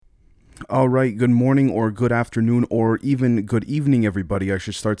All right, good morning or good afternoon or even good evening, everybody. I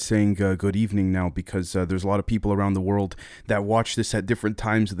should start saying good evening now because there's a lot of people around the world that watch this at different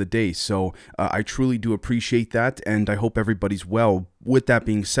times of the day. So I truly do appreciate that, and I hope everybody's well. With that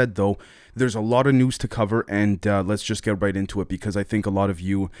being said, though, there's a lot of news to cover, and let's just get right into it because I think a lot of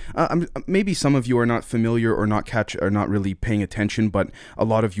you, maybe some of you are not familiar or not really paying attention, but a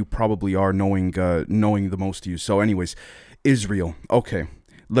lot of you probably are knowing the most of you. So anyways, Israel. Okay.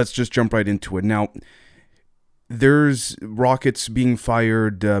 Let's just jump right into it. Now, there's rockets being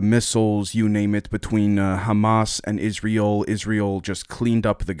fired, missiles, you name it, between Hamas and Israel. Israel just cleaned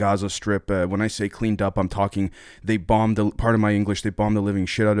up the Gaza Strip. When I say cleaned up, I'm talking they bombed, part of my English, they bombed the living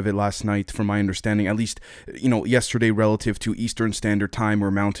shit out of it last night, from my understanding, at least, yesterday relative to Eastern Standard Time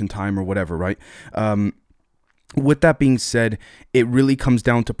or Mountain Time or whatever, right? With that being said, it really comes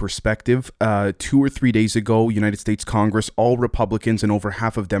down to perspective. 2 or 3 days ago, United States Congress, all Republicans and over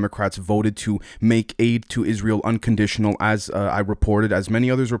half of Democrats voted to make aid to Israel unconditional, as I reported, as many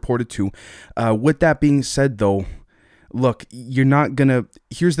others reported too. With that being said, though, look, you're not gonna.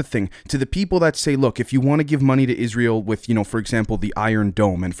 Here's the thing: to the people that say, look, if you want to give money to Israel with, for example, the Iron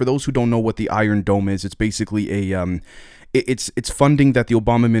Dome, and for those who don't know what the Iron Dome is, it's basically a It's funding that the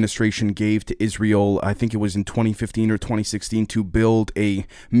Obama administration gave to Israel. I think it was in 2015 or 2016 to build a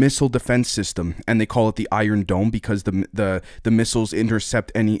missile defense system, and they call it the Iron Dome because the missiles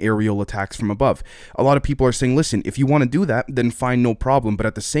intercept any aerial attacks from above. A lot of people are saying, listen, if you want to do that, then fine, no problem. But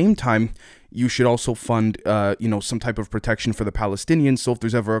at the same time, you should also fund, some type of protection for the Palestinians. So if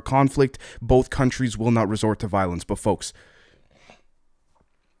there's ever a conflict, both countries will not resort to violence. But folks,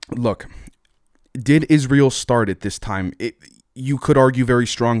 look. Did Israel start it this time? You could argue very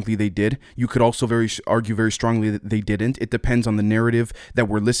strongly they did. You could also argue very strongly that they didn't. It depends on the narrative that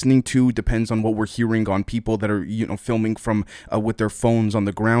we're listening to. Depends on what we're hearing on people that are filming from with their phones on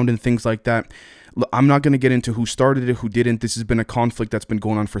the ground and things like that. I'm not going to get into who started it, who didn't. This has been a conflict that's been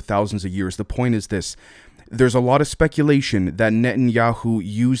going on for thousands of years. The point is this. There's a lot of speculation that Netanyahu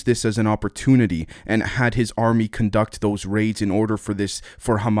used this as an opportunity and had his army conduct those raids in order for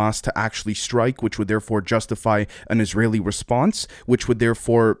Hamas to actually strike, which would therefore justify an Israeli response, which would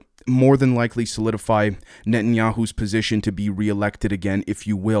therefore more than likely solidify Netanyahu's position to be reelected again, if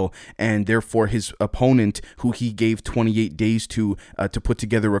you will, and therefore his opponent, who he gave 28 days to put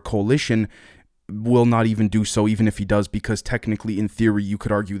together a coalition, will not even do so, even if he does, because technically, in theory, you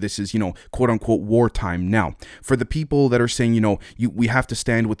could argue this is, quote unquote, wartime. Now, for the people that are saying, we have to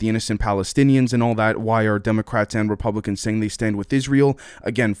stand with the innocent Palestinians and all that, why are Democrats and Republicans saying they stand with Israel?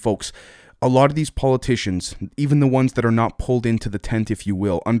 Again, folks, a lot of these politicians, even the ones that are not pulled into the tent, if you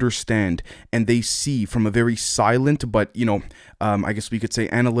will, understand, and they see from a very silent but, I guess we could say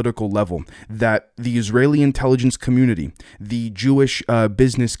analytical level, that the Israeli intelligence community, the Jewish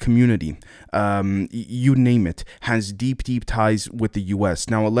business community, you name it, has deep, deep ties with the U.S.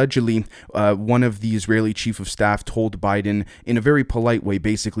 Now, allegedly, one of the Israeli chief of staff told Biden in a very polite way,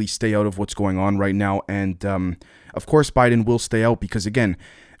 basically, stay out of what's going on right now. And, of course, Biden will stay out because, again,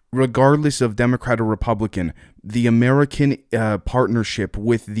 regardless of Democrat or Republican, the American partnership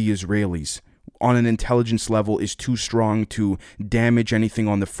with the Israelis on an intelligence level is too strong to damage anything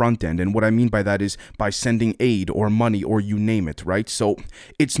on the front end. And what I mean by that is by sending aid or money or you name it, right? So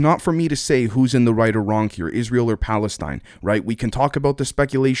it's not for me to say who's in the right or wrong here, Israel or Palestine, right? We can talk about the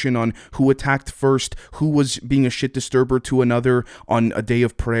speculation on who attacked first, who was being a shit disturber to another on a day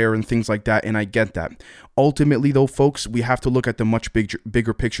of prayer and things like that, and I get that. Ultimately, though, folks, we have to look at the much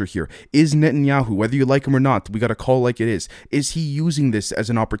bigger picture here. Is Netanyahu, whether you like him or not, we got to call like it is he using this as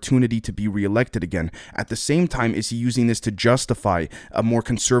an opportunity to be reelected again? At the same time, is he using this to justify a more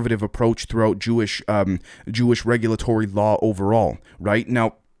conservative approach throughout Jewish regulatory law overall, right?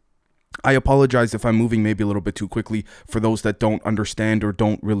 Now, I apologize if I'm moving maybe a little bit too quickly for those that don't understand or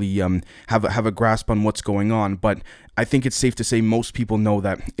don't really have a grasp on what's going on, but I think it's safe to say most people know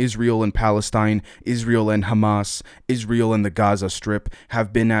that Israel and Palestine, Israel and Hamas, Israel and the Gaza Strip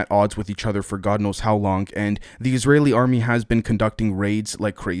have been at odds with each other for God knows how long, and the Israeli army has been conducting raids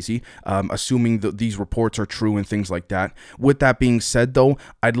like crazy, assuming that these reports are true and things like that. With that being said, though,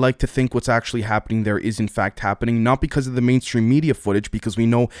 I'd like to think what's actually happening there is in fact happening, not because of the mainstream media footage, because we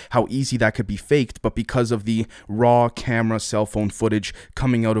know how easy that could be faked, but because of the raw camera cell phone footage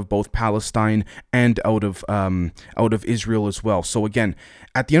coming out of both Palestine and out of Israel as well. So again,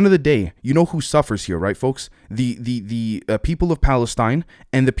 at the end of the day, you know who suffers here, right, folks? The people of Palestine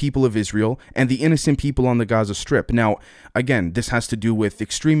and the people of Israel and the innocent people on the Gaza Strip. Now, again, this has to do with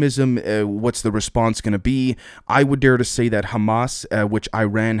extremism. What's the response going to be? I would dare to say that Hamas, which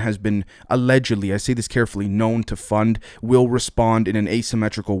Iran has been allegedly, I say this carefully, known to fund, will respond in an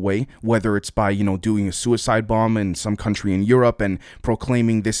asymmetrical way, whether it's by, doing a suicide bomb in some country in Europe and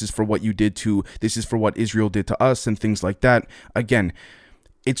proclaiming this is for what Israel did to us and things like that. Again,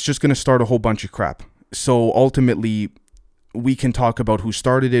 it's just going to start a whole bunch of crap. So ultimately, we can talk about who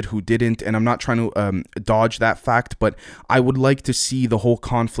started it, who didn't, and I'm not trying to dodge that fact, but I would like to see the whole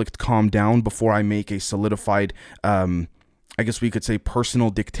conflict calm down before I make a solidified, I guess we could say, personal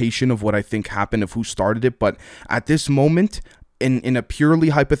dictation of what I think happened, of who started it. But at this moment, in a purely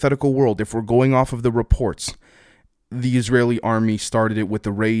hypothetical world, if we're going off of the reports, the Israeli army started it with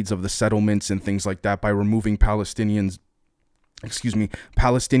the raids of the settlements and things like that by removing Palestinian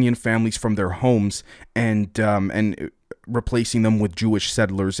families from their homes and replacing them with Jewish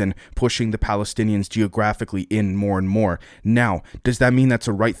settlers and pushing the Palestinians geographically in more and more. Now, does that mean that's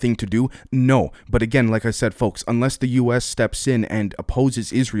a right thing to do? No. But again, like I said, folks, unless the U.S. steps in and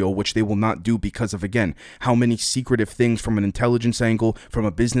opposes Israel, which they will not do because of, again, how many secretive things from an intelligence angle, from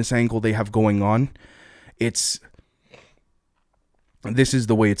a business angle they have going on, this is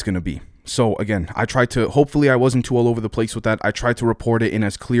the way it's going to be. So again, hopefully I wasn't too all over the place with that. I tried to report it in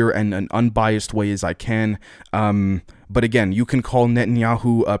as clear and an unbiased way as I can. But again, you can call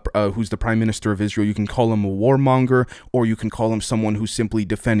Netanyahu, who's the prime minister of Israel, you can call him a warmonger, or you can call him someone who's simply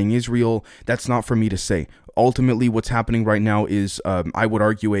defending Israel. That's not for me to say. Ultimately, what's happening right now is, I would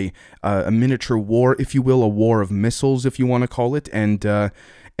argue, a miniature war, if you will, a war of missiles, if you want to call it, and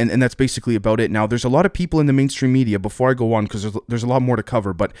that's basically about it. Now, there's a lot of people in the mainstream media, before I go on, because there's a lot more to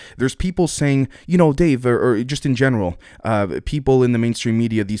cover, but there's people saying, Dave, or just in general, people in the mainstream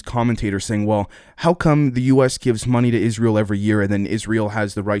media, these commentators saying, well, how come the U.S. gives money to Israel every year, and then Israel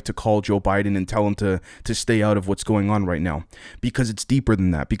has the right to call Joe Biden and tell him to stay out of what's going on right now? Because it's deeper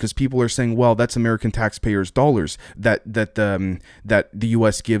than that. Because people are saying, well, that's American taxpayers' dollars that the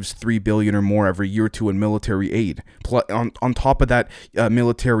U.S. gives $3 billion or more every year to in military aid. On top of that,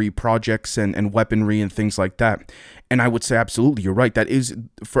 military projects and weaponry and things like that. And I would say absolutely, you're right. That is,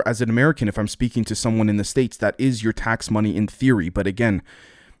 as an American, if I'm speaking to someone in the States, that is your tax money in theory. But again,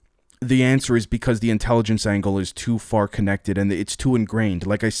 the answer is because the intelligence angle is too far connected and it's too ingrained.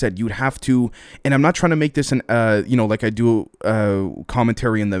 Like I said, you'd have to, and I'm not trying to make this an, like I do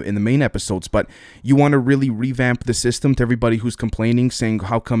commentary in the main episodes, but you want to really revamp the system to everybody who's complaining, saying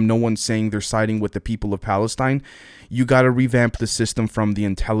how come no one's saying they're siding with the people of Palestine. You got to revamp the system from the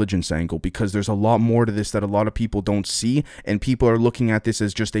intelligence angle, because there's a lot more to this that a lot of people don't see, and people are looking at this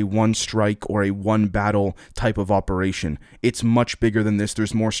as just a one strike or a one battle type of operation. It's much bigger than this.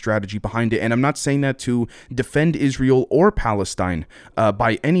 There's more strategy behind it, and I'm not saying that to defend Israel or Palestine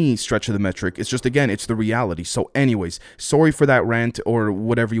by any stretch of the metric. It's just, again, it's the reality. So anyways, sorry for that rant or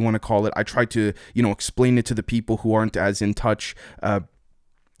whatever you want to call it. I tried to, explain it to the people who aren't as in touch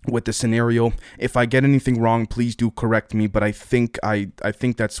with the scenario. If I get anything wrong, please do correct me, but I think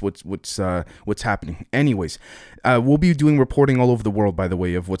that's what's happening. Anyways, we'll be doing reporting all over the world, by the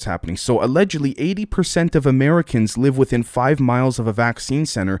way, of what's happening. So allegedly 80% of Americans live within 5 miles of a vaccine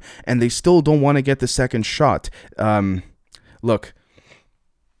center and they still don't want to get the second shot. Look,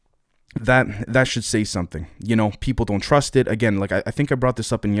 that should say something. People don't trust it. Again, like I think I brought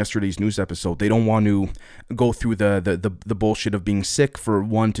this up in yesterday's news episode. They don't want to go through the bullshit of being sick for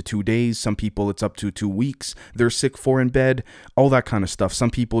 1 to 2 days. Some people it's up to 2 weeks they're sick for in bed, all that kind of stuff.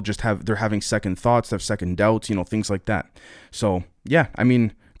 Some people just they're having second thoughts, they have second doubts, things like that. So yeah, I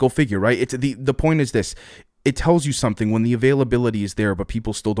mean, go figure, right? It's the point is this. It tells you something when the availability is there, but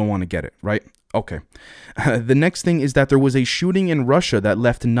people still don't want to get it, right? Okay. The next thing is that there was a shooting in Russia that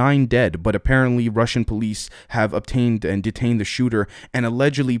left 9 dead, but apparently Russian police have obtained and detained the shooter, and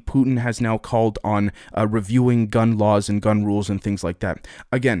allegedly Putin has now called on reviewing gun laws and gun rules and things like that.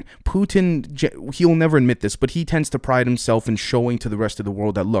 Again, Putin, he'll never admit this, but he tends to pride himself in showing to the rest of the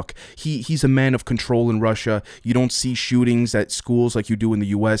world that, look, he's a man of control in Russia. You don't see shootings at schools like you do in the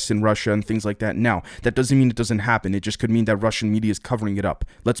US and Russia and things like that. Now, that doesn't mean it doesn't happen. It just could mean that Russian media is covering it up.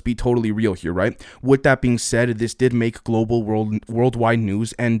 Let's be totally real here, right? With that being said, this did make global worldwide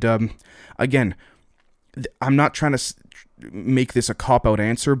news, and again, I'm not trying to make this a cop-out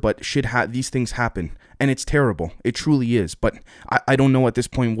answer, but these things happen, and it's terrible. It truly is, but I don't know at this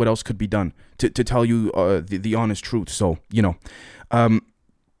point what else could be done to tell you the honest truth. So,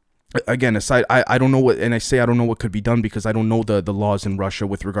 again, aside, I don't know what, and I say I don't know what could be done because I don't know the laws in Russia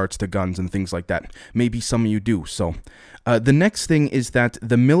with regards to guns and things like that. Maybe some of you do. So the next thing is that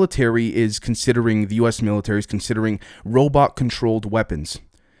the U.S. military is considering robot-controlled weapons.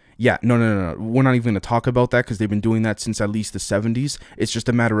 Yeah, no. We're not even going to talk about that because they've been doing that since at least the 70s. It's just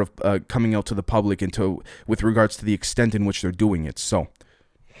a matter of coming out to the public with regards to the extent in which they're doing it. So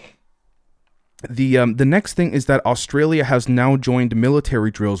The next thing is that Australia has now joined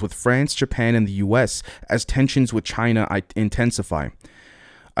military drills with France, Japan, and the U.S. as tensions with China intensify.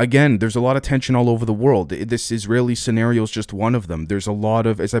 Again, there's a lot of tension all over the world. This Israeli scenario is just one of them. There's a lot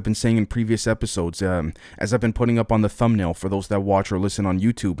of, as I've been saying in previous episodes, as I've been putting up on the thumbnail for those that watch or listen on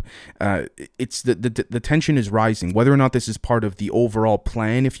YouTube, it's the tension is rising. Whether or not this is part of the overall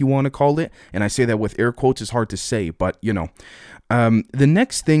plan, if you want to call it, and I say that with air quotes, is hard to say, but you know. The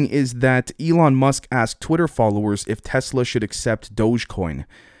next thing is that Elon Musk asked Twitter followers if Tesla should accept Dogecoin.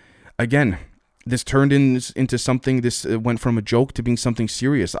 Again, this turned into something, this went from a joke to being something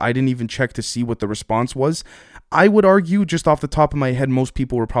serious. I didn't even check to see what the response was. I would argue, just off the top of my head, most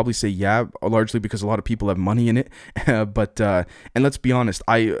people would probably say yeah, largely because a lot of people have money in it. And let's be honest,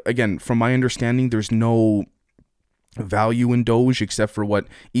 again, from my understanding, there's no value in Doge except for what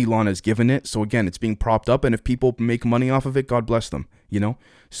Elon has given it. So again, it's being propped up, and if people make money off of it, God bless them, you know?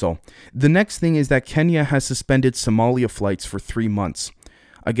 So the next thing is that Kenya has suspended Somalia flights for 3 months.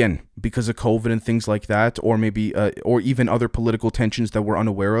 Again, because of COVID and things like that, or maybe, or even other political tensions that we're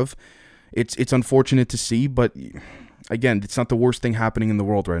unaware of. It's unfortunate to see, but again, it's not the worst thing happening in the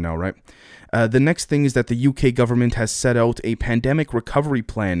world right now, right? The next thing is that the UK government has set out a pandemic recovery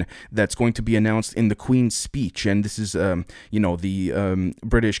plan that's going to be announced in the Queen's speech. And this is, the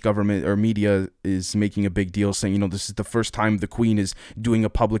British government or media is making a big deal saying, this is the first time the Queen is doing a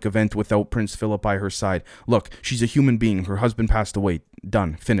public event without Prince Philip by her side. Look, she's a human being. Her husband passed away.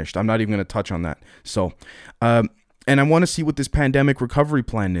 Done. Finished. I'm not even going to touch on that. So, and I want to see what this pandemic recovery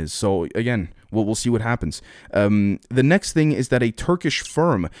plan is. So again, we'll see what happens. The next thing is that a Turkish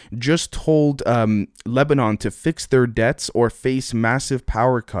firm just told Lebanon to fix their debts or face massive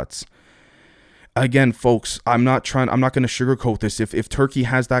power cuts. Again, folks, I'm not going to sugarcoat this. If Turkey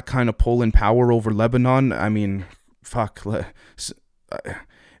has that kind of pull and power over Lebanon, I mean, fuck.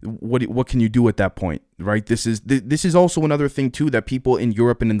 What can you do at that point, right? This is also another thing too that people in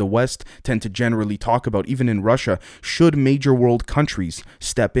Europe and in the West tend to generally talk about, even in Russia. Should major world countries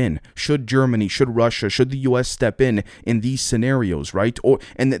step in? Should Germany, should Russia, should the US step in these scenarios, right?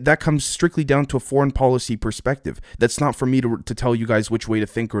 And that comes strictly down to a foreign policy perspective. That's not for me to tell you guys which way to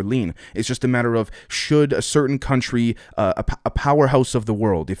think or lean. It's just a matter of, should a certain country, a powerhouse of the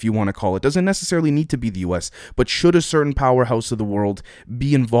world, if you want to call it, doesn't necessarily need to be the US, but should a certain powerhouse of the world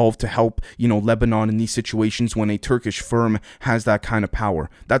be involved to help, Lebanon in these situations when a Turkish firm has that kind of power?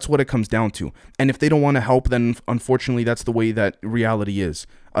 That's what it comes down to. And if they don't want to help, then unfortunately that's the way that reality is.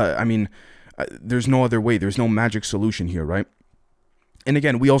 There's no other way. There's no magic solution here, right? And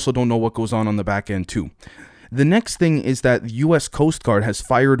again, we also don't know what goes on the back end too. The next thing is that the U.S. Coast Guard has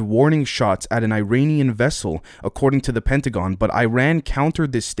fired warning shots at an Iranian vessel, according to the Pentagon, but Iran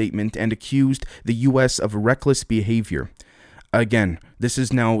countered this statement and accused the U.S. of reckless behavior. Again, this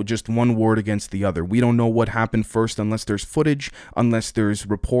is now just one word against the other. We don't know what happened first unless there's footage, unless there's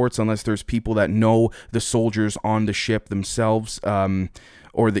reports, unless there's people that know the soldiers on the ship themselves,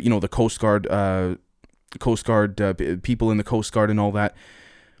 or the Coast Guard, people in the Coast Guard and all that.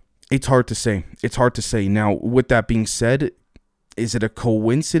 It's hard to say. Now, with that being said, is it a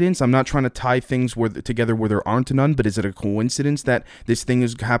coincidence? I'm not trying to tie things together where there aren't none, but is it a coincidence that this thing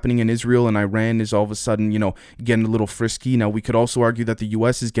is happening in Israel and Iran is all of a sudden, getting a little frisky? Now, we could also argue that the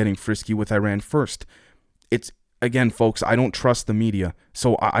U.S. is getting frisky with Iran first. Again, folks, I don't trust the media,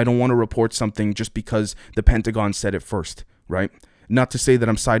 so I don't want to report something just because the Pentagon said it first, right? Not to say that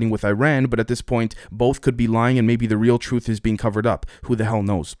I'm siding with Iran, but at this point, both could be lying and maybe the real truth is being covered up. Who the hell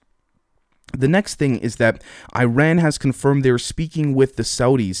knows? The next thing is that Iran has confirmed they're speaking with the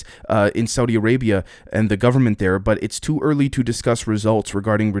Saudis in Saudi Arabia and the government there, but it's too early to discuss results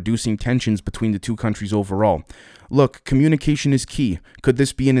regarding reducing tensions between the two countries overall. Look, communication is key. Could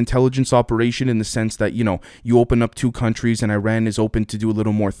this be an intelligence operation in the sense that, you open up two countries and Iran is open to do a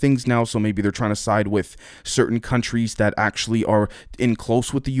little more things now, so maybe they're trying to side with certain countries that actually are in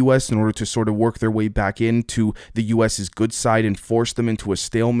close with the U.S. in order to sort of work their way back into the U.S.'s good side and force them into a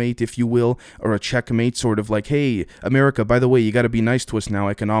stalemate, if you will, or a checkmate, sort of like, hey, America, by the way, you got to be nice to us now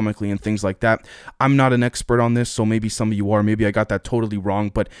economically and things like that. I'm not an expert on this, so maybe some of you are. Maybe I got that totally wrong,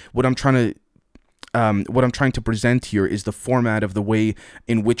 but what I'm trying to present here is the format of the way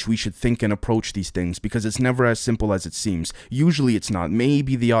in which we should think and approach these things, because it's never as simple as it seems. Usually it's not.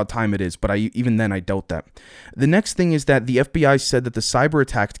 Maybe the odd time it is, but even then I doubt that. The next thing is that the FBI said that the cyber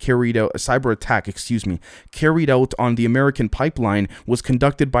attack carried out on the American pipeline was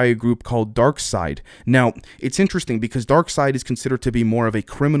conducted by a group called DarkSide. Now, it's interesting because DarkSide is considered to be more of a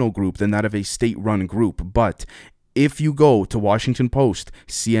criminal group than that of a state-run group, but If you go to Washington Post,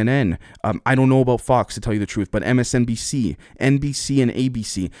 CNN, I don't know about Fox to tell you the truth, but MSNBC, NBC, and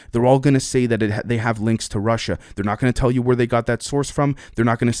ABC, they're all going to say that they have links to Russia. They're not going to tell you where they got that source from. They're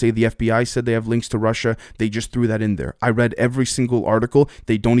not going to say the FBI said they have links to Russia. They just threw that in there. I read every single article.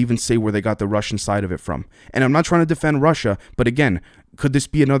 They don't even say where they got the Russian side of it from. And I'm not trying to defend Russia, but again, could this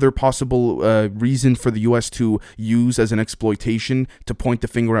be another possible reason for the U.S. to use as an exploitation to point the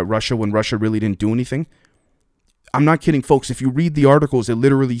finger at Russia when Russia really didn't do anything? I'm not kidding, folks. If you read the articles, it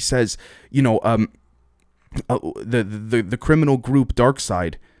literally says, the criminal group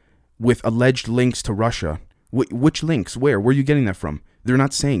DarkSide with alleged links to Russia. Which links? Where are you getting that from? They're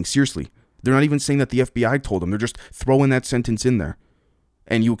not saying, seriously. They're not even saying that the FBI told them. They're just throwing that sentence in there.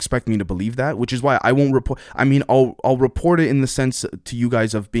 And you expect me to believe that? Which is why I won't report. I mean, I'll report it in the sense to you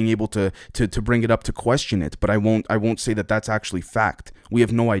guys of being able to bring it up to question it, but I won't say that that's actually fact. We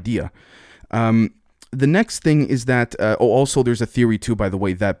have no idea. The next thing is that, also there's a theory too, by the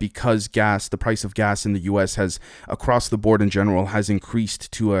way, that because the price of gas in the U.S. has, across the board in general, has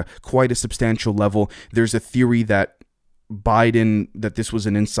increased to quite a substantial level. There's a theory that that this was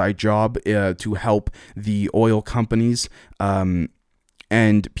an inside job to help the oil companies.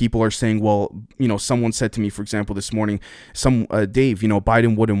 And people are saying, well, someone said to me, for example, this morning, Dave,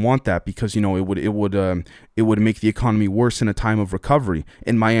 Biden wouldn't want that because, it would make the economy worse in a time of recovery.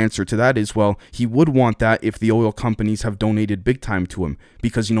 And my answer to that is, well, he would want that if the oil companies have donated big time to him,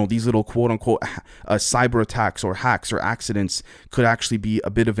 because, these little quote unquote cyber attacks or hacks or accidents could actually be a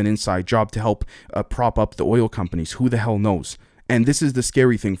bit of an inside job to help prop up the oil companies. Who the hell knows? And this is the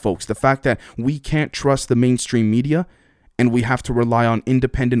scary thing, folks. The fact that we can't trust the mainstream media, and we have to rely on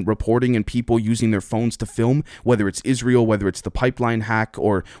independent reporting and people using their phones to film, whether it's Israel, whether it's the pipeline hack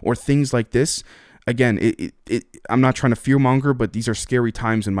or things like this. Again, I'm not trying to fearmonger, but these are scary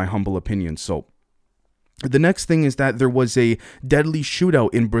times in my humble opinion. So the next thing is that there was a deadly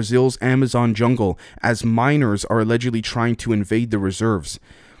shootout in Brazil's Amazon jungle as miners are allegedly trying to invade the reserves.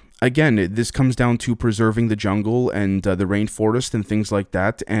 Again, this comes down to preserving the jungle and the rainforest and things like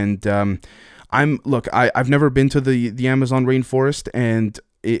that. And I've never been to the Amazon rainforest and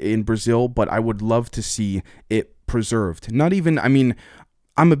in Brazil, but I would love to see it preserved.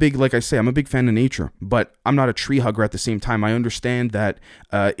 I'm a big fan of nature, but I'm not a tree hugger at the same time. I understand that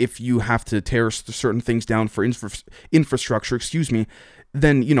if you have to tear certain things down for infrastructure,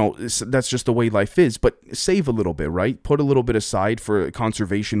 then, that's just the way life is. But save a little bit, right? Put a little bit aside for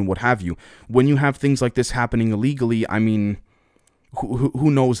conservation, what have you. When you have things like this happening illegally, who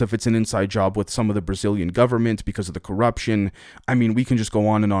knows if it's an inside job with some of the Brazilian government because of the corruption. We can just go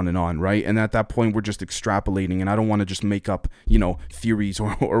on and on and on, right? And at that point, we're just extrapolating, and I don't want to just make up, theories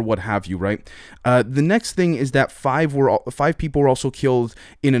or what have you, right? The next thing is that 5 people were also killed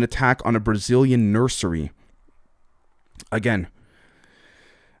in an attack on a Brazilian nursery. Again,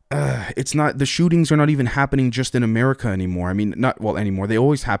 the shootings are not even happening just in America anymore. Not anymore. They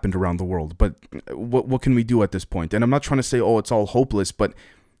always happened around the world, but what can we do at this point? And I'm not trying to say, it's all hopeless, but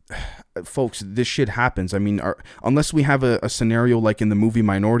folks, this shit happens. Unless we have a scenario like in the movie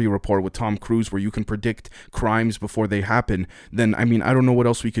Minority Report with Tom Cruise, where you can predict crimes before they happen, then, I don't know what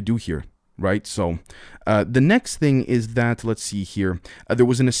else we could do here. Right. So the next thing is that, let's see here. There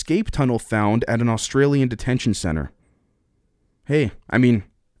was an escape tunnel found at an Australian detention center. Hey,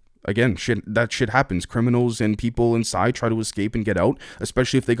 again, that shit happens. Criminals and people inside try to escape and get out,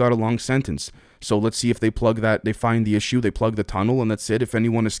 especially if they got a long sentence. So let's see if they they find the issue, they plug the tunnel, and that's it. If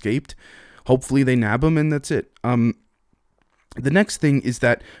anyone escaped, hopefully they nab them, and that's it. The next thing is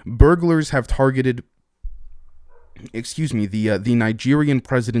that burglars have targeted, the Nigerian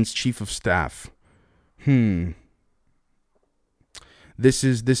president's chief of staff. This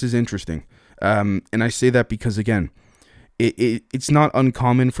is interesting. And I say that because, again, it's not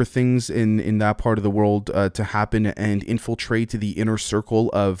uncommon for things in that part of the world to happen and infiltrate the inner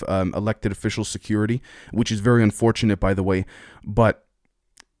circle of elected official security, which is very unfortunate, by the way. But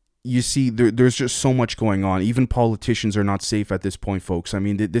you see, there's just so much going on. Even politicians are not safe at this point, folks.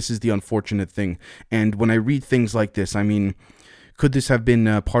 This is the unfortunate thing. And when I read things like this, could this have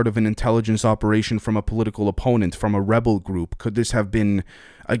been part of an intelligence operation from a political opponent, from a rebel group? Could this have been,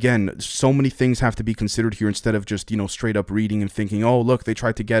 again, so many things have to be considered here instead of just, straight up reading and thinking, oh, look, they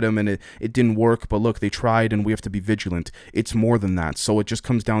tried to get him and it didn't work, but look, they tried and we have to be vigilant. It's more than that. So it just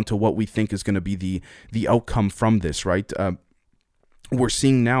comes down to what we think is going to be the outcome from this, right? We're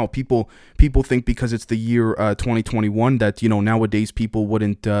seeing now people think because it's the year 2021 that nowadays people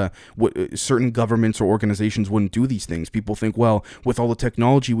wouldn't certain governments or organizations wouldn't do these things. People think, well, with all the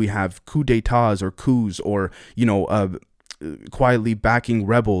technology we have, coup d'etats or coups or quietly backing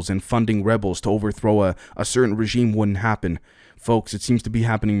rebels and funding rebels to overthrow a certain regime wouldn't happen. Folks, it seems to be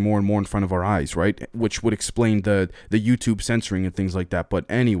happening more and more in front of our eyes, right? Which would explain the YouTube censoring and things like that. But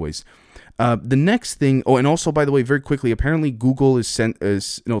anyways, the next thing. Oh, and also, by the way, very quickly, apparently Google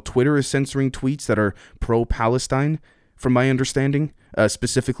Twitter is censoring tweets that are pro-Palestine, from my understanding,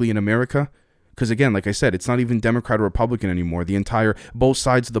 specifically in America. Because again, like I said, it's not even Democrat or Republican anymore. Both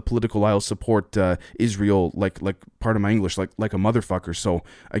sides of the political aisle support Israel, like part of my English, like a motherfucker. So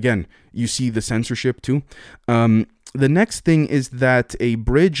again, you see the censorship too. The next thing is that a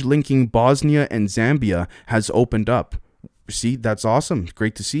bridge linking Bosnia and Zambia has opened up. See, that's awesome.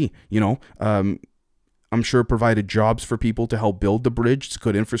 Great to see. I'm sure it provided jobs for people to help build the bridge. It's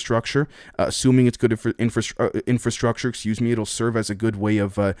good infrastructure. Assuming it's good infrastructure, it'll serve as a good way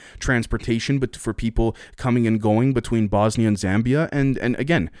of transportation, but for people coming and going between Bosnia and Zambia. And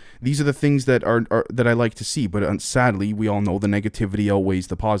again, these are the things that are that I like to see. But sadly, we all know the negativity outweighs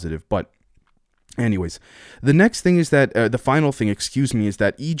the positive. But anyways, the next thing is that the final thing, is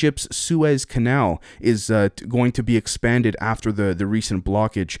that Egypt's Suez Canal is going to be expanded after the recent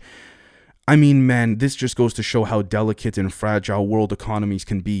blockage. I mean, man, this just goes to show how delicate and fragile world economies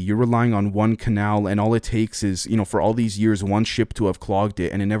can be. You're relying on one canal, and all it takes is, for all these years, one ship to have clogged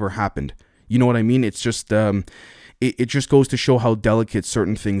it, and it never happened. You know what I mean? It's just, it just goes to show how delicate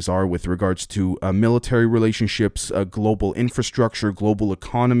certain things are with regards to military relationships, global infrastructure, global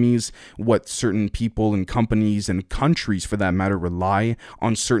economies, what certain people and companies and countries, for that matter, rely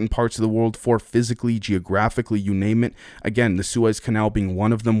on certain parts of the world for, physically, geographically, you name it. Again, the Suez Canal being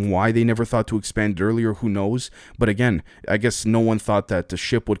one of them. Why they never thought to expand it earlier, who knows? But again, I guess no one thought that the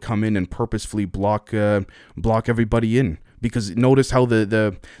ship would come in and purposefully block everybody in. Because notice how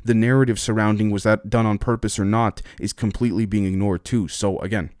the narrative surrounding was that done on purpose or not is completely being ignored too. So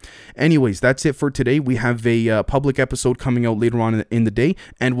again, anyways, that's it for today. We have a public episode coming out later on in the day,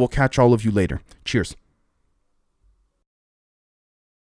 and we'll catch all of you later. Cheers.